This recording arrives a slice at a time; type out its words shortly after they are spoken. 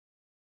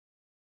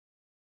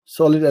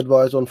Solid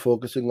advice on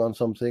focusing on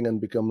something and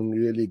becoming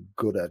really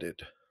good at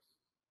it.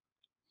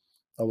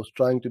 I was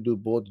trying to do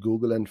both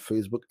Google and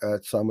Facebook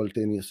ads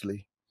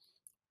simultaneously,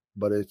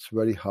 but it's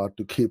very hard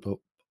to keep up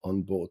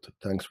on both.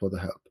 Thanks for the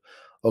help.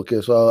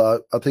 Okay,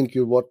 so I think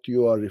what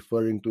you are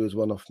referring to is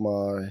one of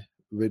my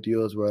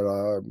videos where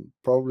I'm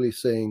probably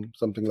saying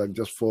something like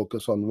just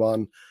focus on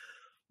one,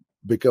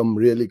 become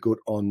really good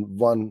on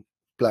one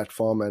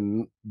platform,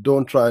 and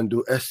don't try and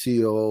do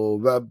SEO,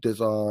 web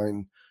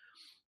design,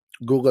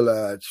 Google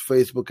ads,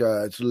 Facebook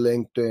ads,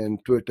 LinkedIn,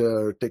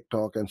 Twitter,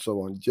 TikTok, and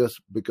so on. Just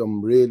become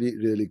really,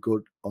 really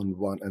good on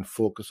one and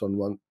focus on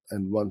one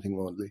and one thing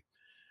only.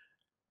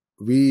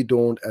 We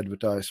don't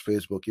advertise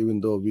Facebook,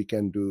 even though we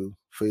can do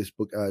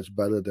Facebook ads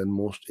better than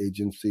most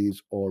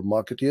agencies or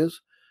marketeers.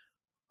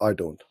 I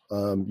don't.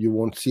 You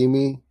won't see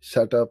me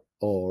set up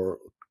or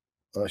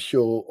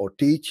show or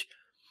teach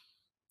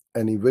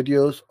any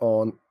videos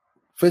on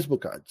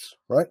Facebook ads,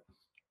 right?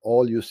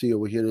 All you see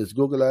over here is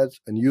Google ads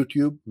and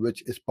YouTube,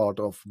 which is part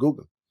of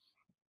Google.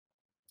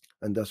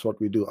 And that's what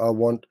we do. I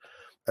want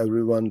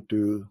everyone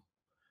to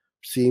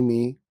see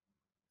me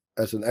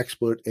as an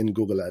expert in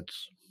Google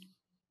ads.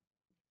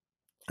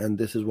 And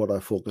this is what I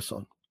focus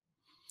on.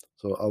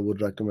 So I would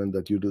recommend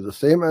that you do the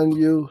same, and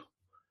you've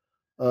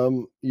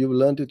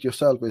learned it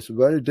yourself. It's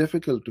very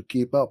difficult to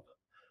keep up.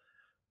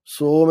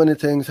 So many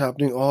things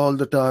happening all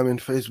the time in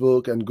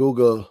Facebook and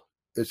Google.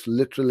 It's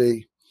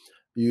literally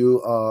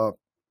you are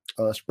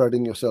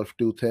spreading yourself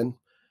too thin,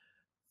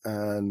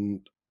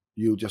 and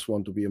you just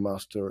want to be a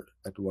master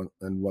at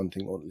one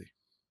thing only.